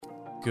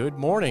Good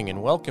morning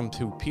and welcome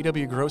to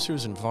PW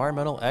Grocers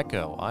Environmental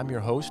Echo. I'm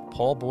your host,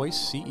 Paul Boyce,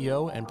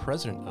 CEO and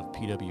President of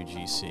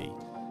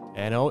PWGC.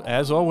 And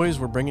as always,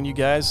 we're bringing you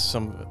guys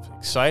some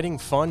exciting,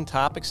 fun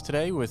topics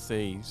today with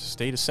a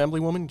State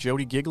Assemblywoman,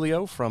 Jody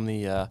Giglio, from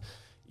the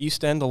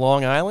East End of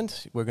Long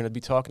Island. We're going to be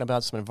talking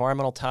about some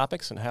environmental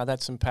topics and how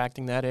that's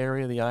impacting that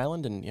area of the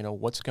island and,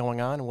 what's going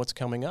on and what's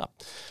coming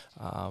up.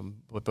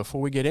 But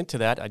before we get into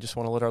that, I just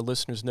want to let our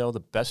listeners know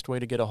the best way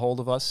to get a hold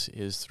of us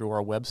is through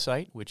our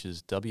website, which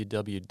is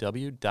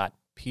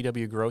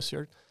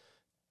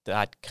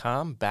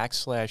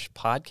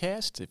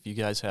www.pwgrocer.com/podcast. If you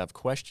guys have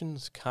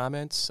questions,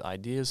 comments,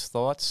 ideas,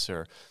 thoughts,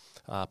 or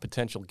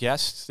potential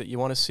guests that you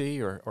want to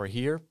see or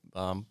hear,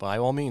 by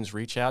all means,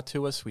 reach out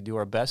to us. We do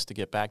our best to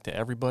get back to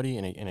everybody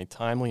in a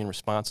timely and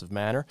responsive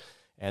manner,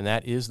 and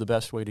that is the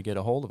best way to get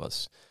a hold of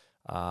us.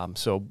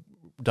 So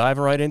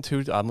diving right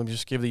into, let me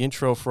just give the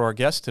intro for our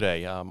guest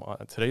today. On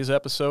today's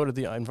episode of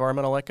the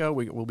Environmental Echo,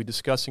 we will be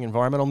discussing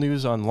environmental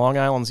news on Long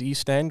Island's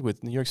East End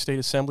with New York State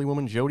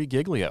Assemblywoman Jody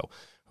Giglio,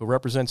 who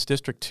represents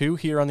District 2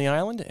 here on the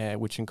island,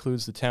 which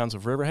includes the towns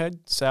of Riverhead,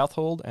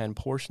 Southold, and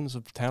portions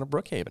of the town of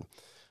Brookhaven.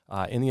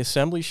 In the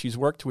Assembly, she's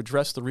worked to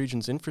address the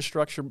region's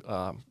infrastructure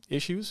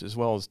issues, as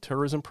well as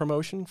tourism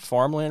promotion,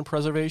 farmland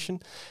preservation,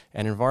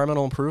 and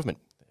environmental improvement.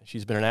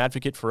 She's been an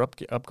advocate for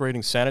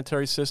upgrading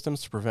sanitary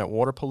systems to prevent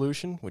water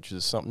pollution, which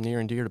is something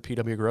near and dear to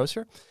PW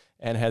Grocer,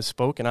 and has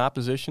spoken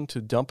opposition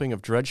to dumping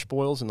of dredge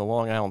spoils in the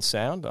Long Island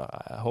Sound.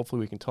 Hopefully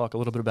we can talk a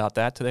little bit about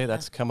that today.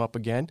 That's come up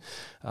again.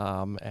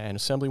 And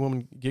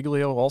Assemblywoman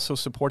Giglio also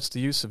supports the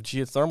use of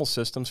geothermal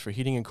systems for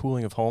heating and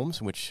cooling of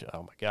homes, which,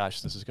 oh my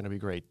gosh, this is going to be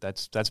great.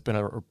 That's been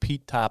a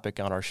repeat topic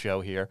on our show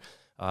here.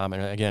 And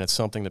again, it's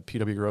something that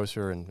PW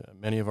Grocer and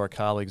many of our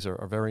colleagues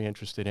are very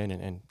interested in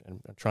and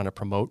trying to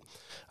promote.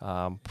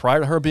 Prior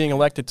to her being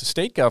elected to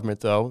state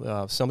government, though,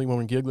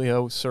 Assemblywoman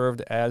Giglio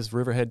served as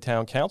Riverhead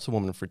Town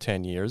Councilwoman for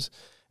 10 years.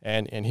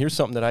 And here's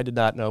something that I did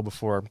not know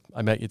before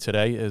I met you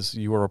today, is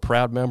you are a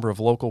proud member of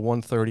Local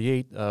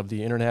 138 of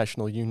the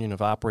International Union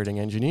of Operating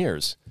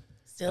Engineers.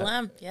 Still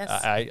am, yes.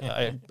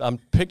 I'm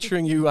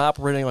picturing you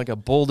operating like a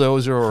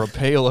bulldozer or a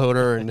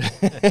payloader, and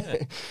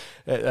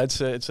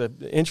it's an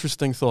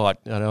interesting thought,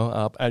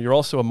 And you're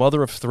also a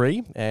mother of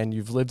three, and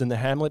you've lived in the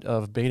hamlet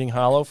of Baiting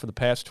Hollow for the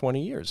past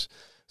 20 years.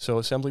 So,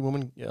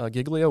 Assemblywoman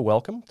Giglio,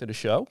 welcome to the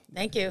show.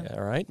 Thank you. All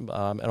right.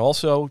 And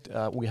also,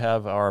 we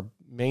have our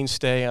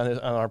mainstay on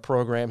our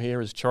program here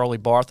is Charlie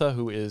Bartha,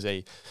 who is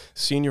a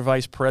Senior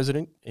Vice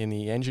President in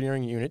the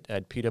Engineering Unit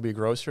at PW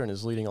Grocer and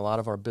is leading a lot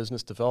of our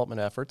business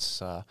development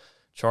efforts.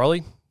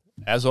 Charlie,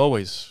 as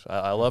always,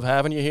 I love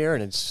having you here,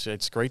 and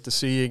it's great to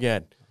see you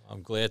again.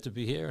 I'm glad to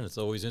be here, and it's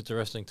always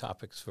interesting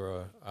topics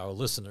for our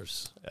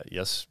listeners.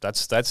 Yes,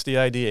 that's the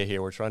idea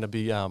here. We're trying to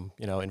be,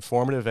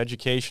 informative,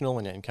 educational,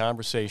 and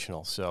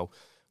conversational. So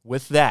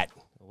with that,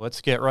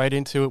 let's get right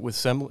into it with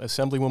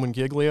Assemblywoman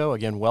Giglio.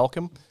 Again,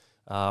 welcome.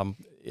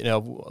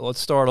 Let's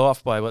start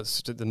off by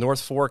the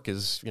North Fork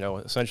is,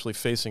 essentially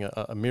facing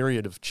a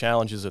myriad of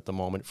challenges at the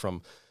moment,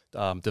 from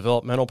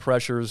developmental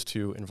pressures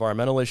to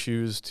environmental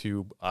issues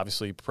to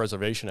obviously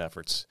preservation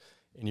efforts.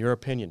 In your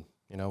opinion,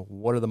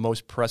 what are the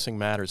most pressing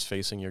matters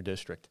facing your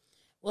district?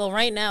 Well,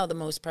 right now, the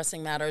most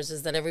pressing matters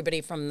is that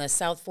everybody from the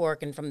South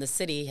Fork and from the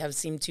city have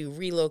seemed to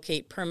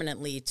relocate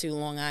permanently to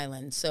Long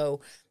Island.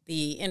 So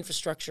the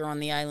infrastructure on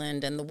the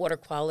island and the water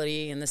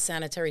quality and the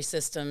sanitary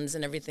systems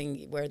and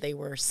everything, where they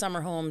were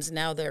summer homes,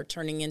 now they're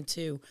turning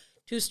into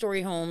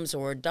two-story homes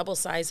or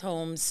double-size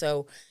homes.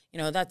 So,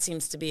 that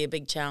seems to be a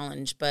big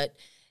challenge. But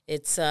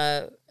it's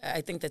I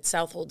think that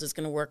Southold is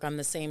going to work on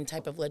the same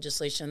type of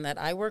legislation that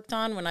I worked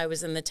on when I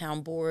was in the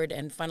town board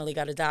and finally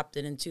got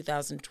adopted in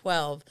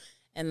 2012,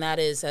 and that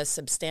is a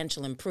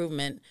substantial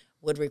improvement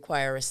would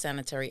require a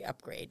sanitary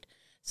upgrade.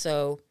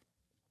 So,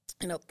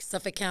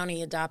 Suffolk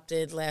County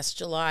adopted last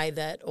July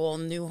that all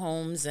new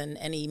homes and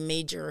any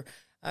major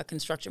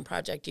construction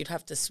project, you'd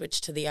have to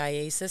switch to the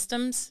IA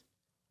systems,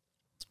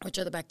 which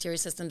are the bacteria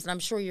systems, and I'm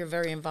sure you're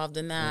very involved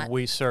in that.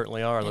 We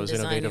certainly are, those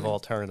innovative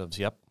alternatives,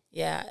 yep.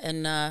 Yeah,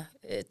 and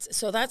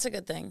so that's a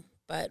good thing.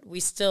 But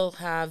we still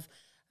have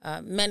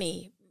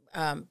many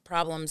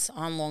problems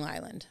on Long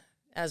Island,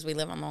 as we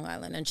live on Long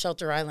Island, and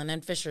Shelter Island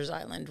and Fisher's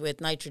Island, with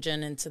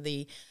nitrogen into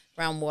the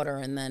groundwater,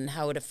 and then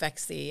how it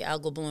affects the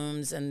algal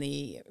blooms and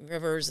the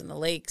rivers and the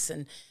lakes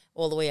and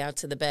all the way out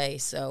to the bay.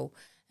 So,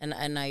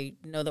 and I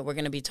know that we're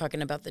going to be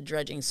talking about the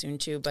dredging soon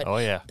too. But oh,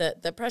 yeah.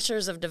 the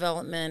pressures of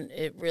development,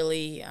 it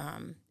really,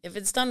 if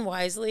it's done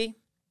wisely,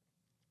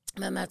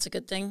 then that's a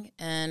good thing.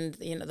 And,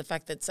 the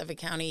fact that Suffolk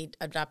County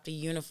adopt a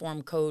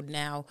uniform code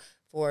now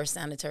for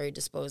sanitary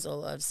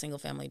disposal of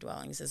single-family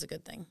dwellings is a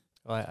good thing.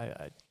 Well,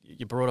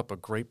 you brought up a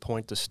great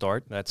point to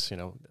start. That's,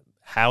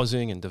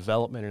 housing and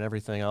development and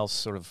everything else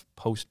sort of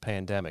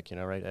post-pandemic,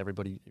 right?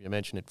 Everybody, you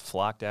mentioned it,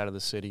 flocked out of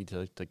the city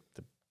to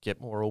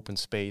get more open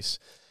space.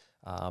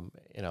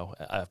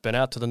 I've been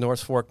out to the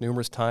North Fork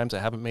numerous times. I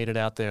haven't made it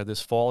out there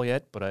this fall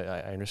yet, but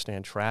I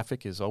understand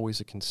traffic is always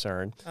a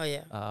concern. Oh,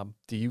 yeah.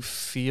 Do you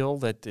feel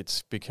that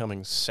it's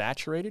becoming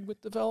saturated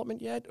with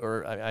development yet?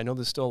 Or I know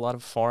there's still a lot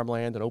of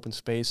farmland and open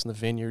space in the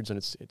vineyards, and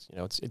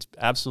it's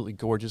absolutely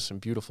gorgeous and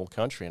beautiful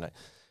country. And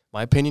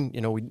my opinion,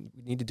 we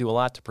need to do a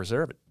lot to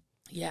preserve it.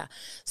 Yeah.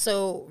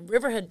 So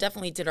Riverhead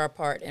definitely did our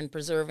part in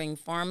preserving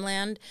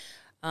farmland.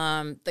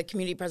 The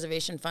Community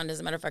Preservation Fund, as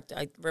a matter of fact,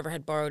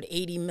 Riverhead borrowed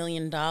 $80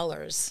 million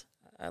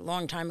a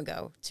long time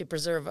ago to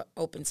preserve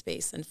open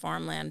space and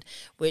farmland,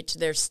 which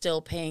they're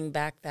still paying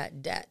back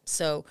that debt.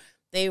 So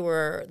the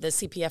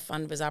CPF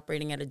fund was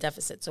operating at a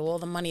deficit. So all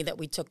the money that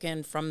we took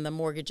in from the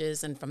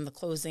mortgages and from the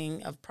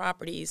closing of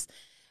properties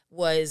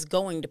was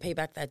going to pay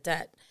back that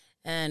debt.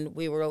 And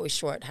we were always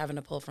short, having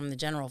to pull from the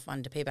general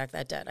fund to pay back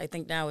that debt. I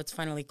think now it's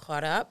finally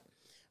caught up,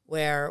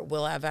 where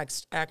we'll have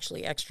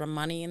actually extra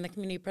money in the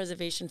Community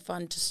Preservation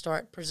Fund to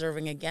start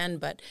preserving again.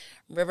 But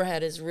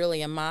Riverhead is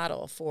really a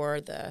model for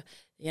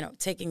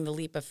taking the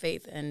leap of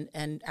faith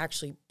and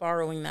actually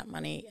borrowing that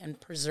money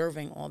and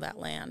preserving all that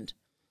land.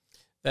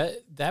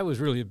 That was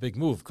really a big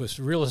move, because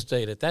real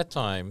estate at that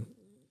time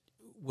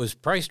was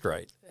priced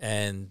right.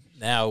 And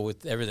now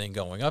with everything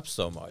going up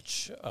so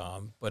much,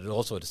 but it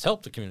also has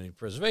helped the Community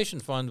Preservation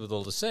Fund with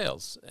all the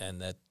sales,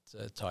 and that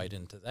tied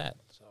into that.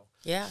 So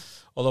yeah.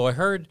 Although I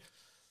heard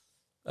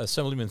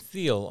Assemblyman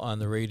Thiel on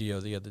the radio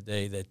the other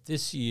day that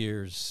this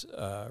year's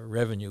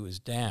revenue is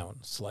down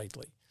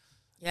slightly.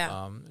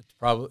 Yeah. It's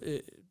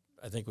probably,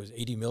 I think it was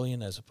 80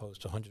 million as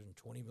opposed to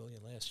 120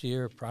 million last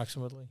year,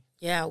 approximately.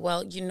 Yeah,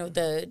 well,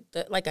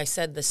 like I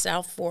said, the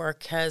South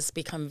Fork has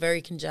become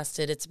very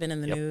congested. It's been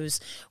in the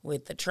news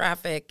with the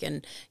traffic,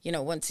 and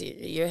once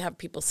you have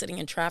people sitting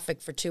in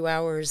traffic for 2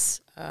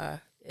 hours,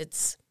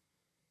 it's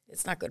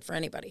not good for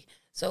anybody.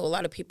 So a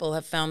lot of people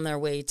have found their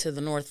way to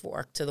the North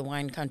Fork, to the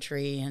wine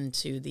country, and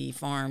to the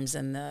farms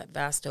and the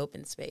vast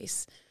open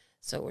space.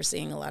 So we're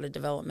seeing a lot of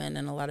development,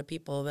 and a lot of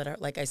people that are,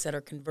 like I said,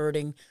 are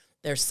converting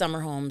their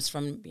summer homes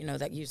from,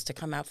 that used to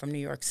come out from New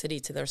York City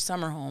to their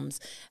summer homes,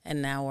 and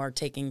now are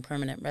taking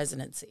permanent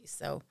residency.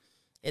 So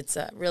it's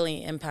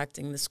really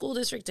impacting the school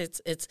district.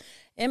 It's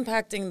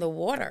impacting the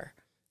water,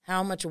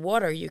 how much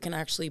water you can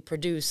actually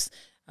produce.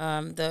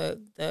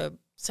 The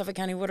Suffolk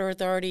County Water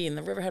Authority and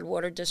the Riverhead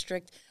Water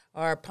District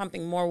are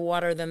pumping more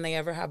water than they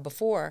ever have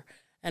before,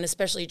 and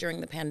especially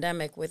during the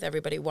pandemic, with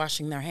everybody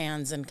washing their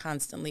hands and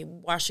constantly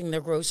washing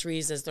their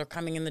groceries as they're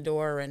coming in the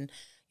door, and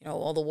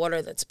all the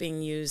water that's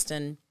being used.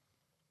 And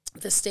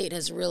the state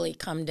has really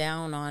come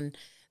down on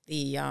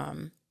the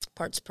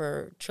parts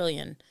per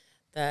trillion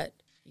that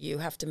you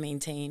have to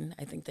maintain.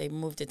 I think they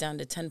moved it down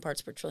to 10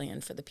 parts per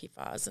trillion for the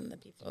PFAS and the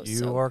PFOS.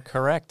 You are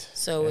correct.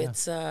 So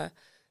it's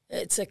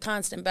a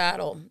constant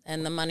battle,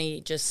 and the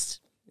money just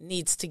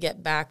needs to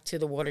get back to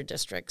the water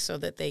district so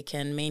that they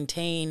can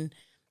maintain.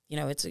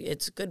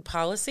 It's good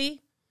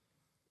policy.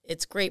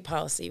 It's great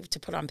policy to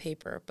put on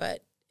paper,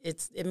 but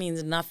it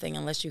means nothing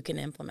unless you can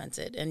implement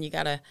it. And you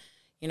got to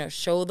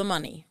show the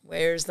money.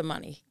 Where's the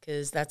money?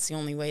 Because that's the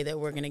only way that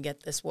we're going to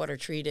get this water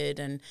treated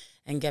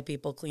and get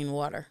people clean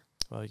water.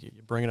 Well, you're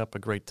bringing up a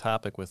great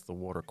topic with the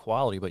water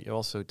quality, but you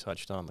also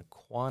touched on the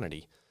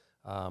quantity.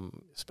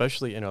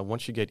 Especially,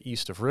 once you get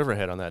east of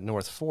Riverhead on that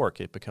North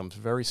Fork, it becomes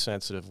very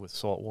sensitive with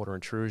saltwater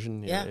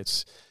intrusion.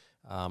 It's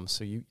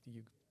so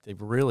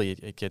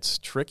it gets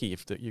tricky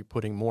if you're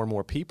putting more and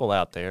more people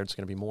out there. It's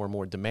going to be more and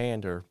more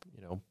demand,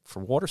 for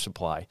water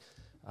supply,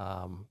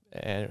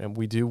 and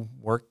we do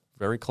work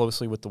very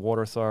closely with the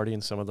Water Authority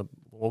and some of the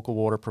local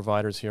water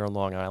providers here on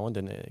Long Island,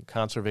 and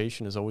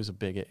conservation is always a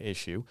big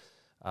issue.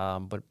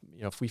 But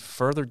if we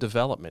further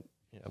development,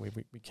 we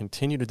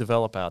continue to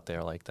develop out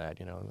there like that,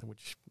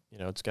 which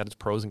it's got its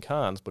pros and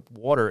cons, but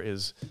water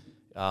is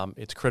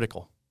it's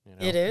critical.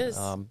 It is.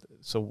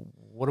 So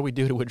what do we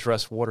do to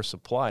address water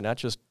supply? Not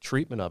just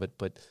treatment of it,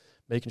 but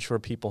making sure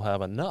people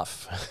have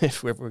enough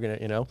if we're going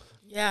to,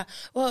 Yeah,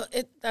 well,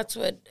 that's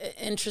what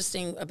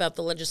interesting about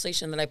the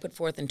legislation that I put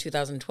forth in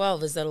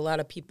 2012 is that a lot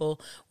of people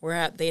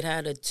they'd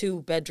had a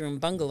 2-bedroom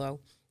bungalow,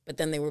 but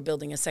then they were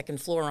building a second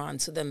floor on.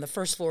 So then the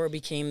first floor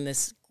became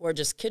this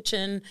gorgeous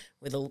kitchen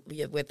with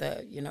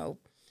a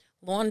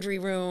laundry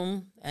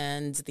room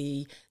and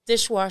the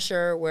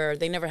dishwasher, where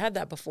they never had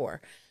that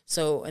before.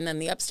 So, and then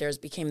the upstairs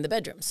became the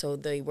bedroom. So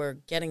they were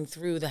getting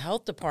through the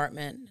health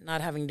department,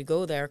 not having to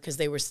go there because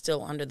they were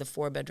still under the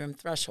 4-bedroom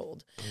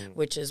threshold,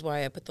 which is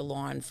why I put the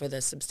law in for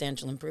the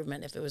substantial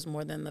improvement. If it was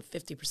more than the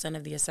 50%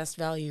 of the assessed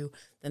value,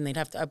 then they'd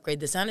have to upgrade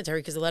the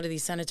sanitary, because a lot of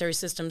these sanitary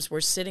systems were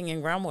sitting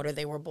in groundwater.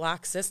 They were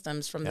block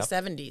systems from the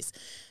 70s.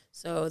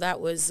 So that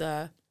was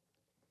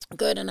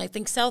good. And I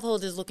think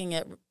Southold is looking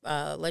at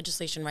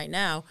legislation right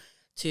now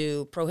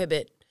to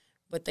prohibit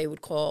what they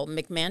would call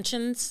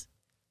McMansions,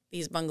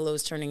 these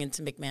bungalows turning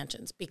into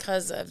McMansions,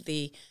 because of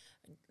the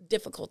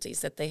difficulties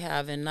that they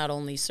have in not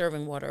only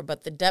serving water,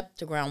 but the depth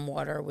to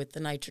groundwater with the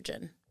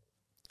nitrogen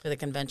for the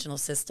conventional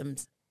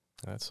systems.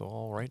 That's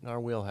all right in our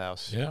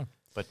wheelhouse. Yeah.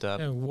 But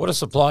water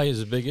supply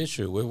is a big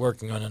issue. We're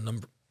working on a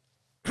number,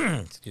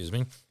 excuse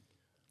me.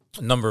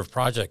 a number of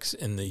projects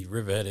in the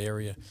Riverhead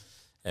area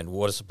and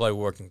water supply,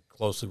 working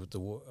closely with the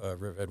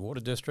Riverhead Water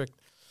District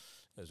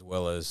as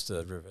well as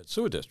the Riverhead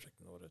Sewer District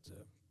in order to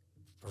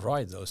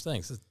provide those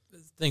things.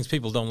 Things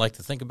people don't like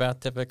to think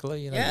about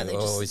typically. You know, Yeah, you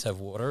always have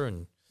water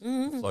and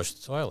flush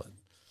the toilet.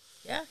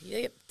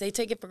 Yeah, they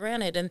take it for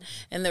granted,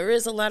 and there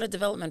is a lot of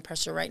development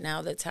pressure right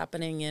now that's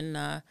happening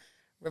in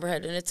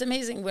Riverhead, and it's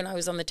amazing. When I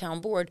was on the town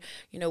board,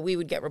 you know, we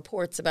would get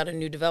reports about a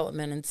new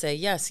development and say,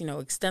 yes, you know,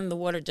 extend the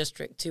water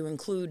district to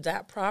include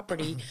that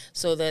property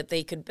so that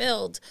they could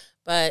build,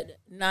 but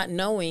not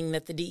knowing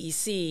that the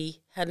DEC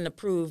hadn't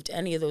approved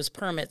any of those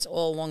permits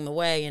all along the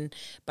way. And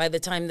by the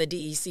time the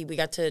DEC, we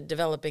got to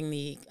developing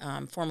the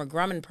former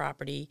Grumman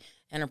property,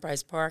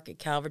 Enterprise Park at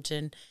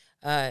Calverton,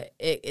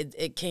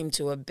 it came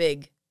to a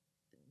big,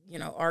 you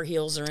know, our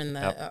heels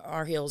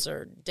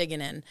are digging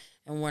in,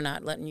 and we're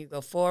not letting you go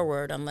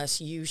forward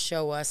unless you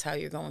show us how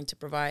you're going to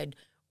provide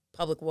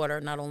public water,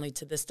 not only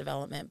to this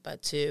development,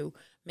 but to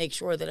make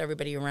sure that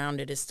everybody around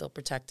it is still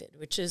protected,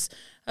 which is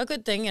a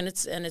good thing. And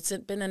it's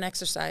been an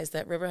exercise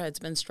that Riverhead's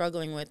been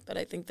struggling with, but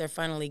I think they're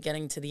finally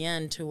getting to the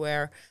end to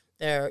where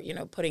they're, you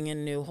know, putting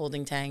in new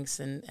holding tanks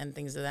and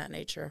things of that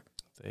nature.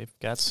 They've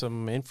got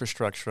some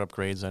infrastructure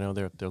upgrades. I know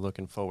they're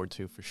looking forward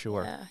to for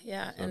sure.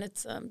 Yeah. So. And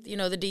it's you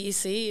know, the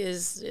DEC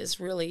is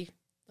really,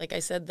 like I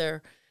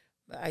said,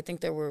 I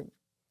think there were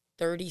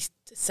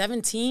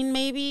 17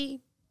 maybe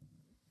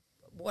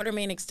water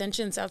main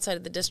extensions outside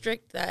of the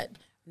district that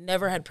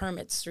never had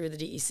permits through the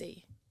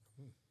DEC.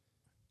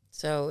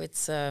 So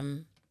it's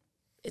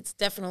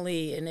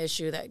definitely an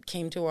issue that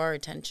came to our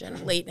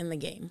attention late in the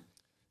game.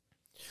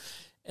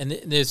 And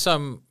there's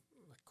some,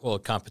 call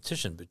it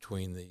competition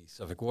between the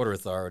Suffolk Water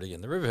Authority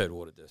and the Riverhead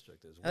Water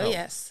District as well.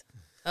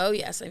 Oh,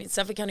 yes. I mean,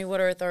 Suffolk County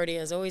Water Authority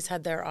has always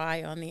had their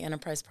eye on the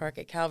Enterprise Park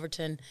at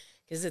Calverton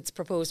because it's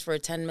proposed for a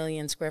 10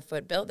 million square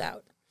foot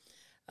build-out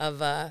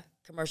of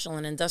commercial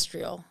and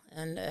industrial.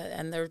 And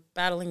they're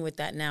battling with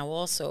that now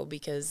also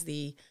because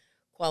the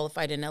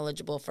qualified and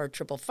eligible for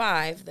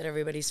 555 that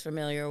everybody's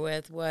familiar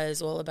with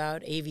was all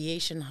about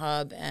aviation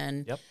hub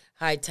and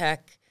high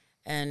tech.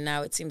 And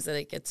now it seems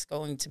like it's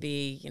going to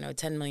be, you know,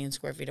 10 million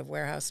square feet of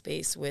warehouse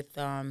space with,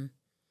 you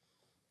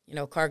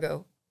know,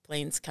 cargo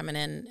planes coming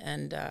in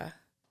and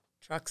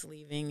trucks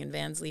leaving and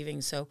vans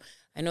leaving. So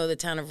I know the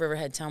town of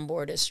Riverhead Town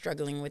Board is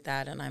struggling with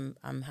that, and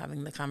I'm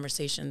having the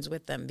conversations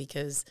with them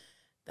because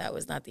that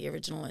was not the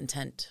original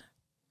intent.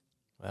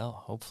 Well,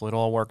 hopefully it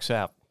all works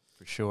out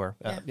for sure.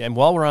 And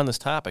while we're on this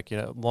topic, you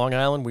know, Long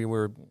Island,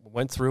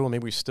 went through, and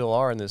maybe we still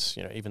are in this,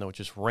 you know, even though it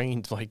just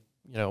rained like,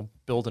 you know,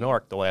 build an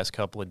ark the last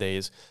couple of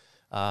days.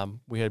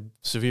 We had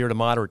severe to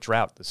moderate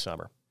drought this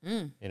summer,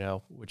 you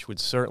know, which would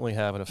certainly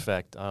have an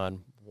effect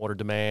on water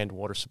demand,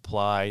 water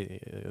supply,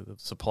 the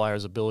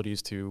supplier's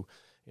abilities to,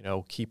 you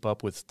know, keep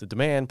up with the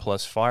demand,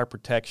 plus fire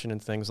protection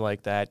and things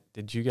like that.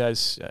 Did you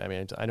guys, I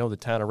mean, I know the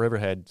town of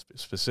Riverhead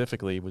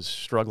specifically was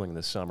struggling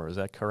this summer. Is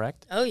that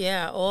correct? Oh,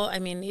 yeah. Well, I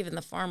mean, even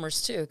the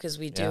farmers, too, because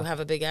we do have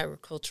a big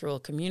agricultural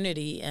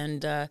community,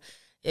 and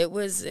it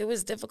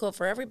was difficult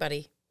for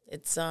everybody.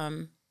 It's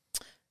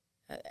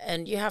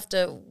and you have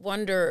to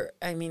wonder,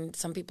 I mean,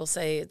 some people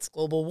say it's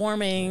global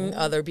warming.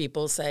 Other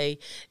people say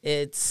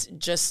it's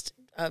just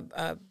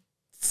a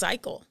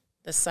cycle,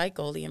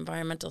 the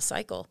environmental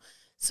cycle.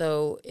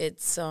 So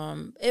it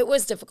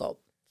was difficult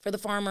for the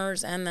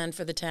farmers and then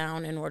for the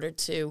town in order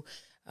to,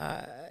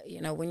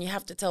 you know, when you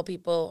have to tell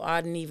people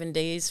odd and even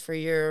days for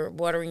your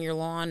watering your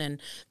lawn and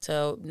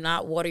to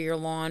not water your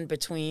lawn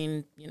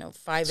between, you know,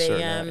 5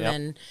 a.m.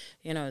 and,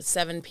 you know,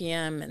 7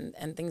 p.m.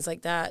 and things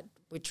like that,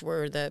 which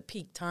were the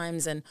peak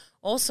times, and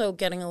also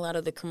getting a lot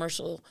of the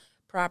commercial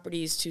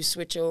properties to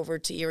switch over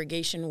to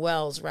irrigation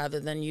wells rather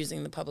than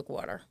using the public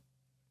water.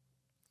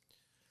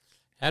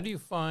 How do you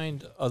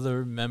find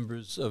other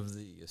members of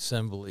the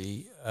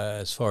Assembly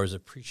as far as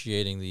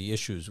appreciating the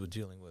issues we're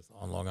dealing with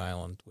on Long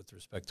Island with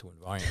respect to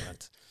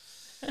environment?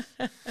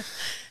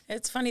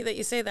 It's funny that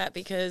you say that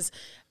because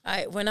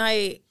when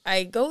I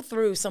go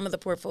through some of the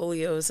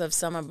portfolios of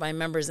some of my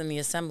members in the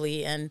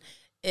Assembly, and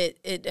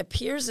it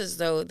appears as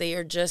though they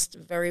are just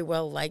very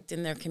well liked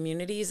in their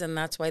communities, and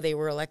that's why they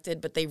were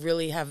elected, but they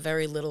really have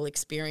very little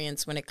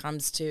experience when it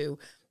comes to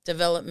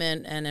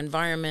development and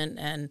environment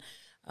and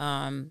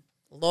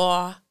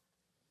law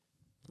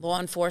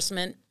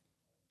enforcement.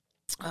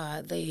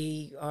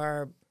 They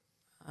are,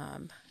 how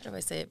do I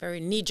say it, very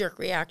knee-jerk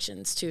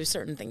reactions to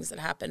certain things that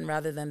happen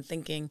rather than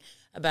thinking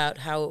about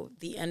how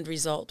the end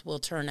result will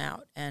turn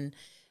out. And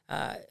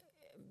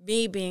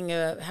me being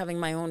having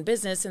my own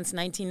business since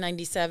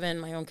 1997,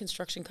 my own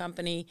construction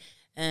company,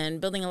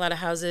 and building a lot of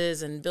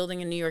houses and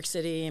building in New York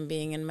City and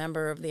being a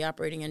member of the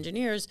operating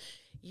engineers,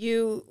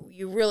 you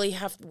really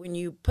have, when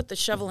you put the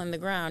shovel in the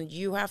ground,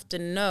 you have to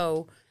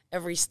know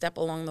every step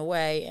along the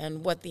way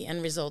and what the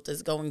end result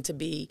is going to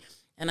be.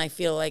 And I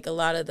feel like a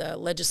lot of the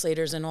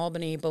legislators in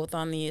Albany, both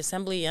on the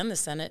Assembly and the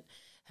Senate,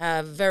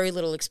 have very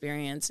little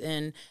experience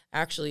in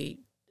actually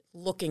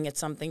looking at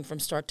something from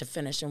start to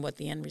finish and what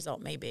the end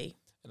result may be.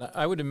 And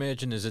I would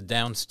imagine there's a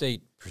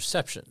downstate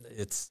perception.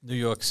 It's New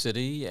York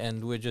City,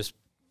 and we're just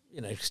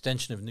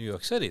extension of New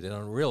York City. They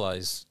don't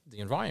realize the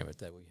environment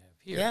that we have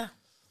here. Yeah.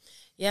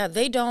 Yeah,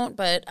 they don't,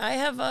 but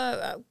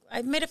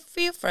I've made a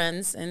few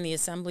friends in the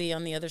assembly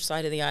on the other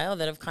side of the aisle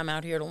that have come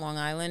out here to Long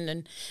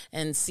Island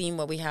and seen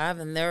what we have,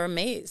 and they're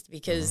amazed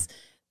because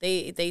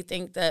they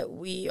think that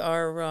we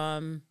are,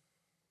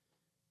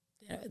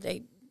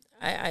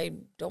 I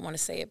don't want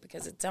to say it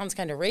because it sounds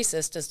kind of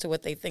racist as to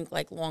what they think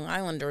like Long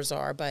Islanders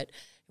are, but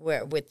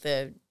with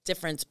the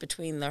difference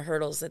between the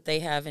hurdles that they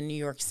have in New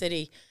York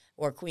City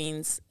or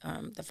Queens,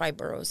 the 5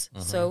 boroughs.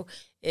 So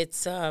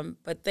it's,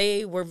 but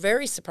they were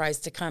very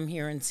surprised to come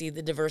here and see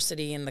the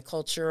diversity and the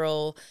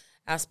cultural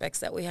aspects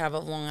that we have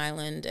of Long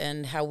Island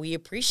and how we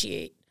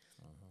appreciate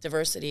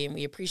diversity and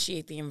we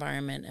appreciate the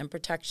environment and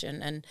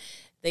protection. And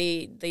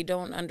they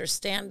don't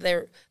understand.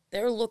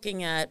 They're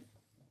looking at,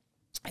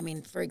 I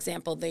mean, for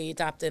example, they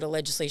adopted a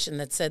legislation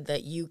that said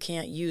that you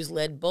can't use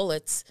lead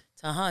bullets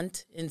to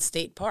hunt in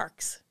state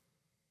parks.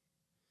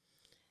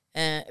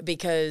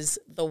 Because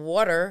the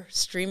water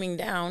streaming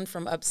down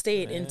from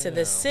upstate into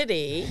the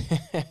city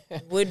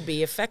would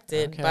be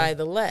affected by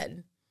the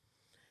lead.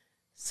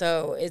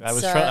 So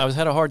it's. I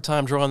had a hard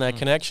time drawing that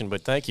connection,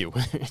 but thank you.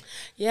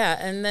 Yeah,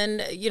 and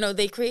then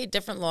they create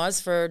different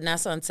laws for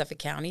Nassau and Suffolk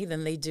County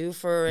than they do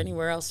for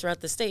anywhere else throughout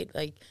the state.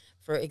 Like,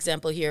 for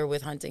example, here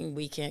with hunting,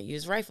 we can't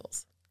use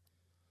rifles.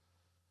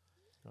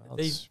 Well,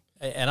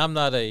 and I'm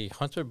not a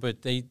hunter,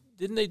 but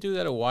didn't they do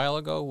that a while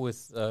ago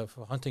with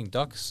for hunting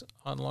ducks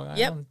on Long Island?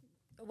 Yep.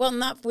 Well,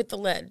 not with the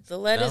lead. The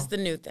lead No? is the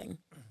new thing.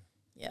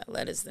 Yeah,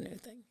 lead is the new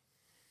thing.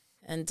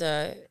 And,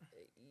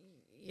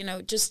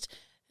 just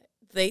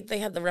they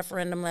had the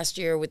referendum last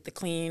year with the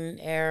clean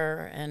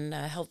air and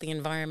healthful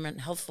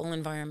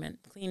environment,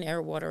 clean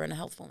air, water, and a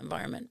healthful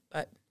environment.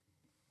 But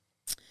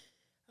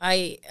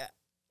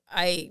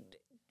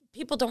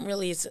people don't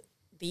realize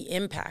the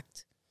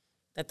impact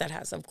that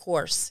has. Of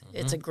course,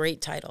 it's a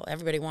great title.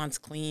 Everybody wants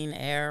clean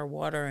air,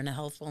 water, and a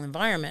healthful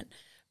environment.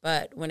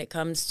 But when it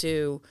comes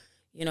to,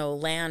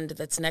 land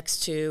that's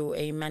next to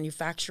a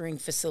manufacturing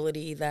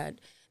facility that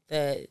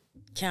the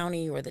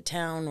county or the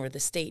town or the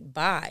state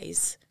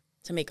buys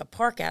to make a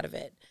park out of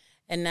it,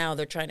 and now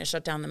they're trying to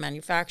shut down the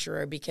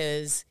manufacturer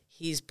because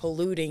he's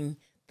polluting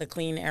the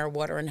clean air,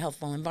 water, and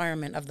healthful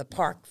environment of the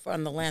park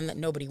on the land that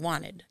nobody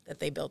wanted, that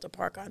they built a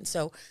park on.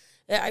 So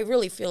I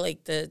really feel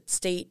like the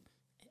state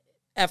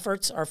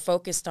efforts are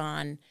focused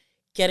on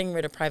getting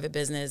rid of private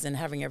business and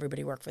having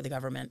everybody work for the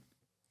government.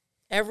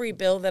 Every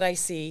bill that I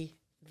see,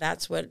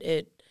 that's what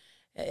it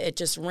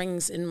just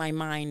rings in my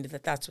mind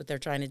that's what they're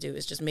trying to do,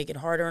 is just make it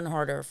harder and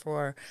harder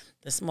for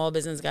the small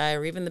business guy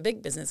or even the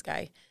big business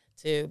guy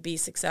to be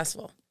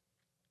successful.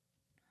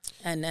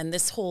 And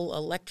this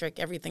whole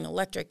everything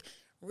electric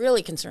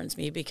really concerns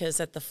me, because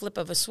at the flip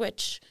of a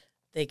switch,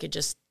 they could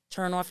just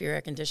turn off your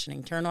air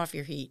conditioning, turn off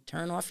your heat,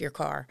 turn off your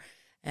car.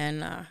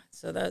 And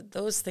so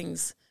those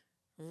things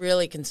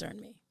really concern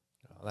me.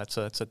 That's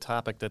a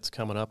topic that's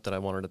coming up that I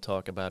wanted to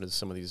talk about, is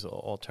some of these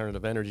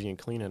alternative energy and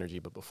clean energy.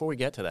 But before we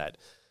get to that,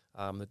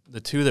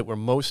 the two that were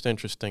most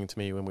interesting to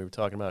me when we were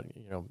talking about,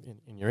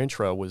 in your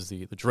intro, was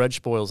the dredge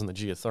spoils and the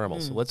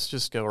geothermal. So let's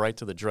just go right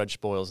to the dredge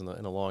spoils in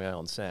the Long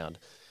Island Sound.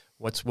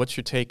 What's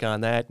your take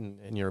on that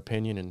and your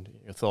opinion and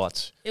your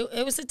thoughts?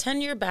 It was a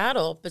 10-year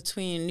battle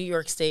between New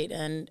York State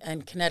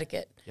and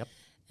Connecticut. Yep.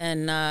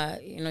 And,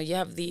 you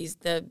have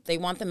they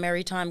want the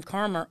maritime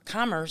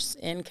commerce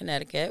in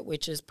Connecticut,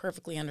 which is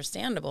perfectly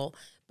understandable,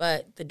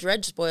 but the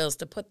dredge spoils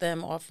to put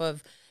them off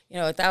of,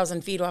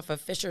 1,000 feet off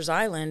of Fisher's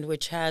Island,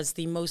 which has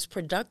the most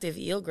productive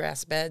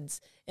eelgrass beds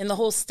in the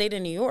whole state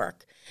of New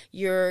York.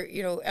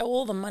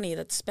 All the money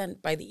that's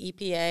spent by the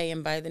EPA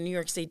and by the New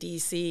York State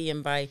DEC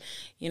and by,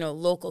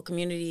 local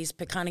communities,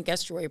 Peconic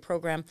Estuary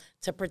Program,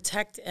 to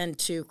protect and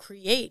to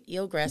create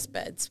eelgrass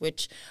beds,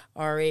 which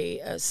are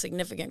a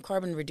significant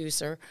carbon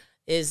reducer,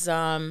 is,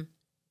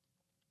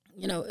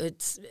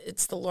 it's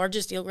the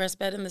largest eelgrass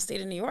bed in the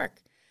state of New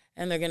York.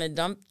 And they're going to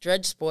dump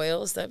dredge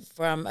spoils that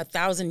from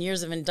 1,000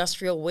 years of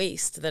industrial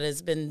waste that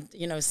has been,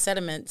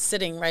 sediment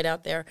sitting right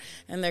out there,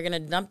 and they're going to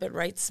dump it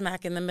right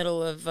smack in the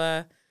middle of,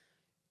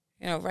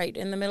 right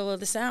in the middle of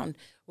the Sound,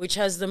 which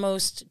has the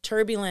most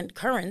turbulent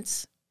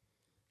currents.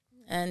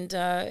 And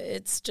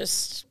it's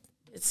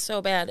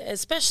so bad,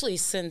 especially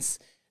since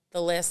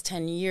the last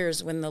 10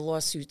 years when the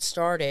lawsuit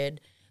started.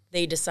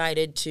 They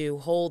decided to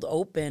hold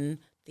open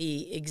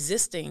the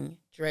existing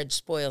dredge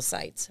spoil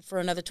sites for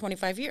another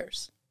 25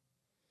 years.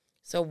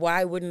 So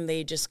why wouldn't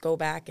they just go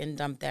back and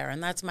dump there?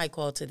 And that's my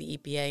call to the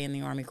EPA and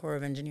the Army Corps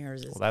of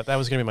Engineers. Well, that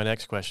was going to be my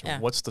next question. Yeah.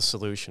 What's the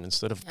solution?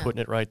 Instead of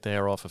putting it right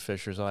there off of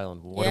Fisher's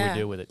Island, what do we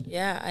do with it?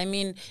 Yeah, I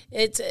mean,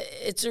 it's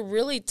a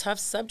really tough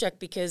subject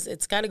because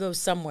it's got to go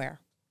somewhere.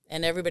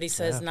 And everybody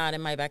says, not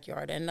in my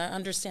backyard. And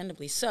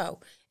understandably so.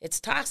 It's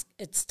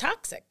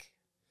toxic.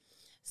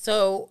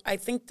 So I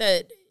think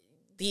that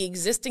the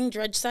existing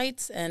dredge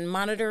sites and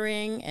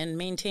monitoring and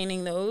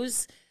maintaining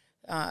those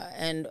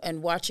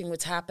and watching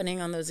what's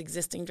happening on those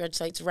existing dredge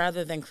sites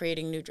rather than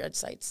creating new dredge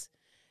sites.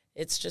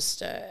 It's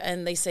just,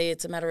 and they say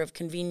it's a matter of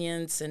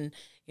convenience, and,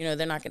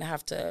 they're not going to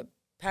have to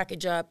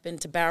package up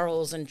into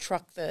barrels and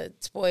truck the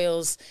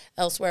spoils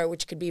elsewhere,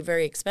 which could be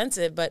very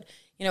expensive. But,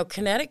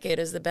 Connecticut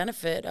is the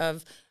benefit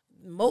of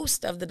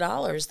most of the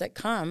dollars that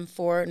come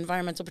for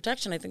environmental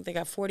protection. I think they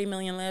got $40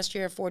 million last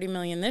year, $40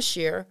 million this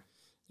year,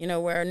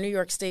 where New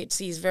York State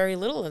sees very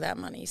little of that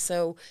money.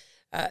 So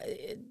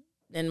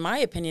in my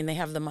opinion, they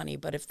have the money.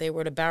 But if they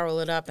were to barrel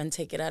it up and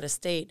take it out of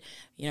state,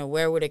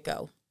 where would it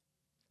go?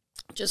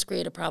 Just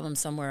create a problem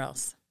somewhere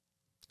else.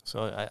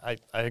 So I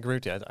agree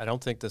with you. I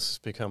don't think this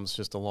becomes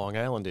just a Long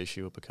Island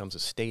issue. It becomes a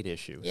state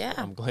issue. Yeah.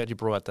 So I'm glad you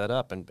brought that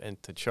up.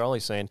 And to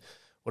Charlie saying,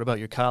 what about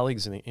your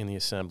colleagues in the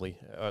Assembly?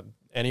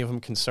 Any of them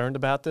concerned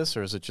about this,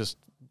 or is it just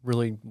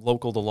really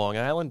local to Long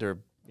Island, or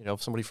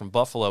somebody from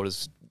Buffalo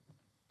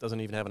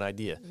doesn't even have an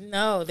idea?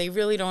 No, they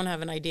really don't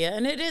have an idea,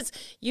 and it is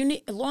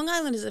unique. Long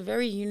Island is a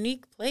very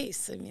unique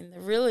place. I mean,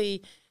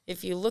 really,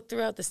 if you look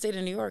throughout the state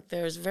of New York,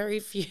 there's very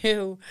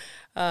few,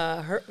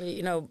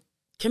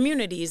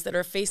 communities that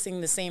are facing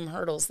the same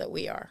hurdles that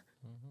we are.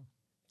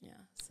 Mm-hmm. Yeah,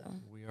 so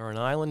we are an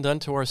island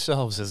unto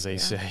ourselves, as they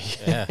say.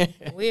 Yeah.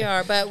 We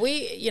are, but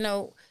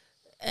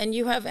and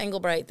you have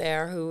Engelbright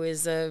there, who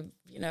is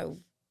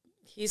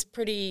he's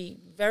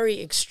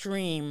very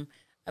extreme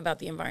about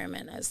the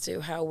environment as to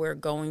how we're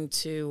going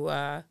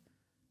to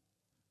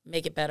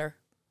make it better.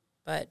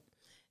 But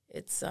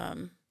it's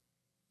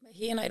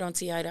he and I don't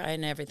see eye to eye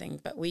in everything,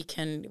 but we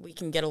can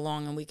get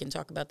along and we can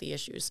talk about the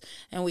issues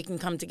and we can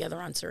come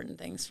together on certain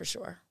things for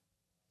sure.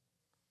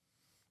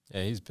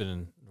 Yeah, he's been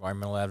an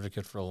environmental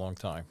advocate for a long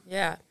time.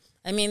 Yeah.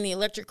 I mean, the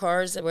electric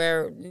cars,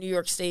 where New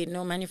York State,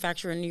 no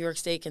manufacturer in New York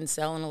State can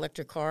sell an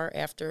electric car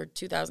after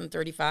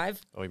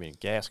 2035. Oh, you mean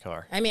gas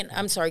car? I mean,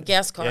 I'm sorry,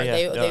 gas car. Yeah,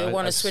 yeah. They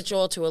want to switch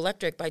all to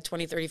electric by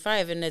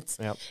 2035, and it's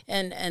Yep.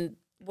 and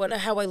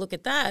how I look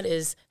at that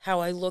is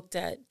how I looked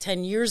at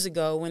 10 years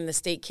ago when the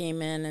state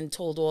came in and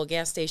told all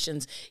gas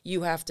stations,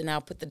 you have to now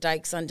put the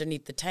dikes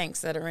underneath the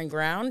tanks that are in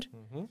ground.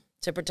 Mm-hmm.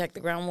 To protect the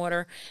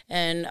groundwater.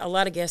 And a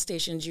lot of gas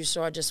stations you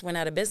saw just went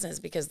out of business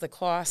because the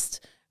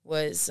cost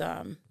was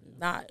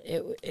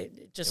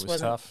it just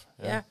wasn't tough.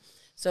 Yeah.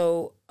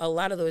 So a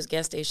lot of those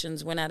gas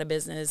stations went out of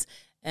business,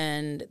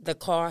 and the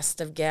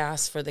cost of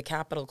gas for the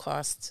capital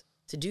cost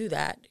to do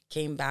that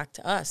came back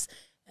to us.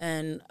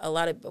 And a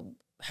lot of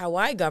how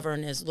I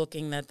govern is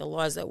looking at the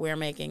laws that we're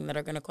making that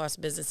are going to cost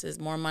businesses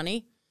more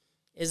money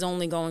is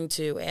only going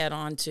to add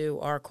on to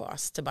our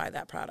cost to buy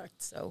that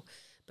product. So,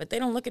 but they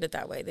don't look at it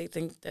that way. They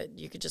think that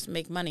you could just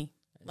make money.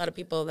 A lot of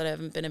people that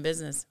haven't been in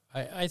business.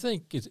 I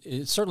think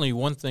it's certainly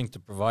one thing to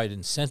provide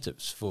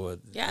incentives for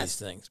these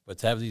things, but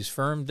to have these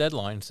firm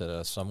deadlines that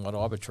are somewhat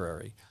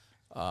arbitrary,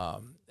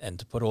 and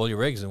to put all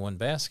your eggs in one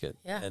basket.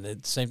 Yeah. And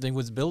it's the same thing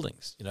with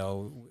buildings,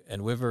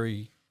 and we're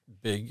very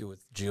big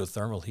with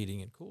geothermal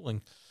heating and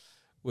cooling,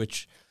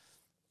 which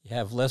you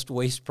have less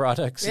waste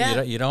products.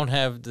 Yeah. You don't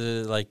have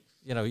the,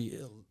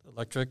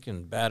 electric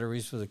and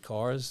batteries for the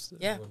cars.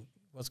 Yeah.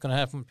 What's going to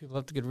happen when people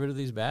have to get rid of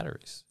these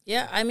batteries?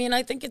 Yeah, I mean,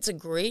 I think it's a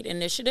great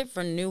initiative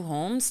for new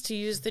homes to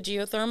use the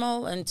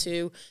geothermal and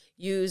to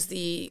use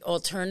the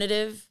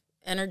alternative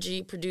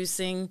energy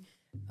producing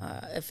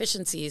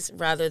efficiencies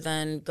rather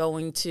than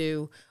going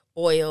to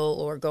oil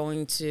or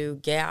going to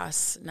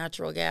gas,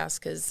 natural gas,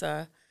 because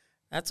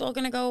that's all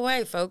going to go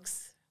away,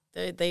 folks.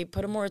 They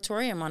put a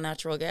moratorium on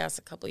natural gas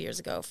a couple of years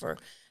ago for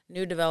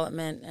new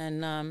development,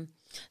 and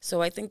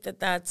so I think they're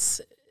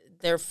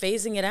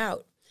phasing it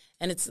out.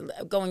 And it's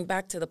going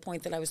back to the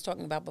point that I was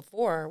talking about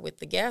before with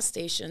the gas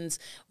stations.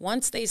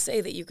 Once they say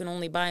that you can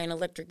only buy an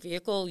electric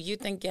vehicle, you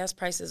think gas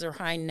prices are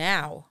high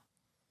now.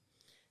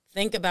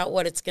 Think about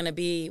what it's going to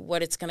be,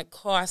 what it's going to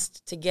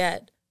cost to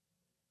get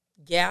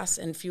gas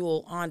and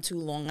fuel onto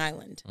Long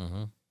Island.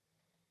 Mm-hmm.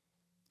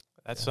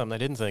 That's something I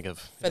didn't think of.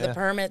 For the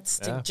permits,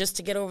 just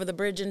to get over the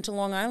bridge into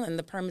Long Island,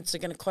 the permits are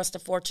going to cost a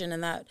fortune,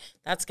 and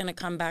that's going to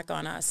come back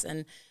on us.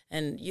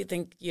 And you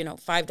think,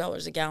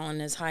 $5 a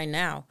gallon is high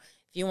now.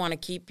 If you want to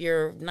keep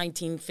your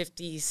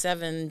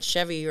 1957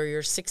 Chevy or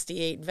your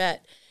 68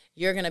 Vet,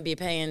 you're going to be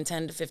paying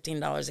 $10 to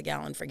 $15 a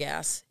gallon for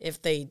gas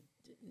if they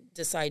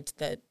decide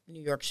that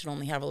New York should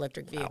only have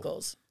electric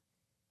vehicles.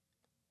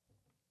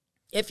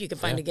 Wow. If you can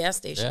find a gas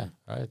station.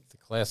 Yeah, right. The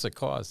classic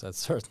cause. That's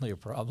certainly a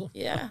problem.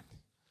 Yeah.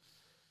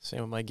 Same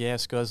with my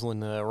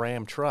gas-guzzling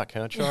Ram truck,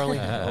 huh, Charlie?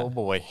 Oh,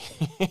 boy.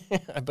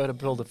 I better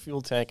build a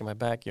fuel tank in my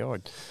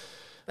backyard.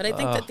 But I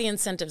think that the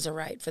incentives are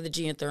right for the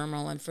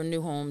geothermal and for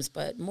new homes.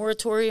 But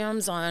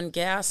moratoriums on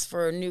gas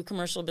for new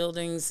commercial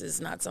buildings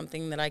is not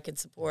something that I could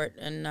support.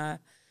 And,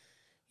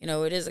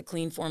 it is a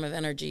clean form of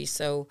energy.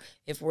 So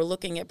if we're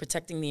looking at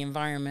protecting the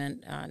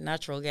environment,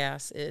 natural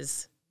gas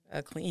is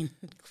a clean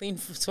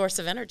source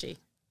of energy.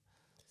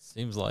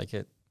 Seems like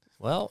it.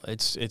 Well,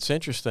 it's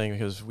interesting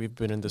because we've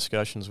been in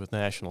discussions with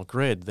National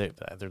Grid.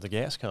 They're the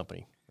gas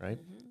company, right?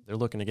 Mm-hmm. They're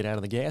looking to get out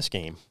of the gas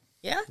game.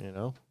 Yeah.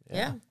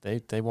 Yeah.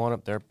 They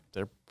want to.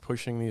 They're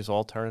pushing these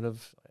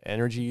alternative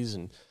energies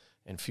and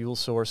fuel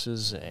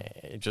sources,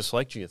 just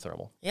like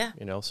geothermal. Yeah.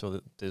 So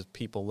that there's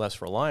people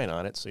less reliant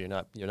on it. So you're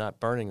not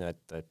burning that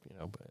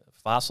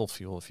fossil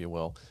fuel, if you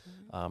will,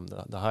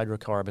 the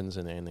hydrocarbons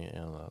and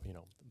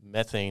the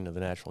methane of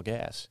the natural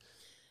gas.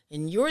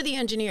 and you're the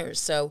engineers.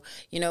 So,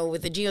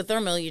 with the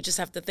geothermal, you just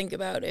have to think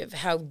about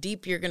how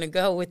deep you're going to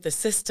go with the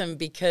system,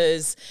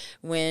 because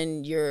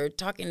when you're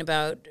talking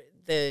about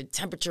the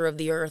temperature of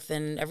the earth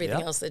and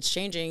everything else that's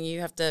changing, you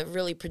have to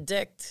really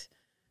predict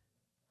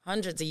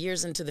hundreds of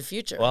years into the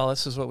future. Well,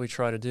 this is what we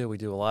try to do. We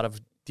do a lot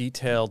of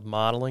detailed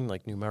modeling,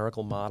 like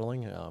numerical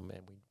modeling, and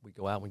we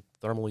go out and we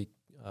thermally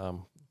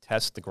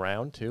test the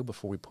ground too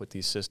before we put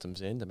these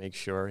systems in, to make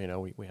sure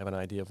we have an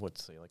idea of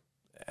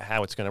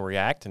how it's going to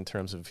react in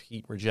terms of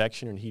heat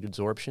rejection and heat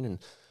absorption and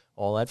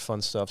all that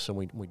fun stuff. So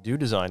we do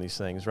design these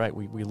things, right?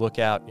 We look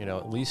out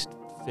at least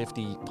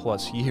 50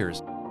 plus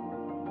years.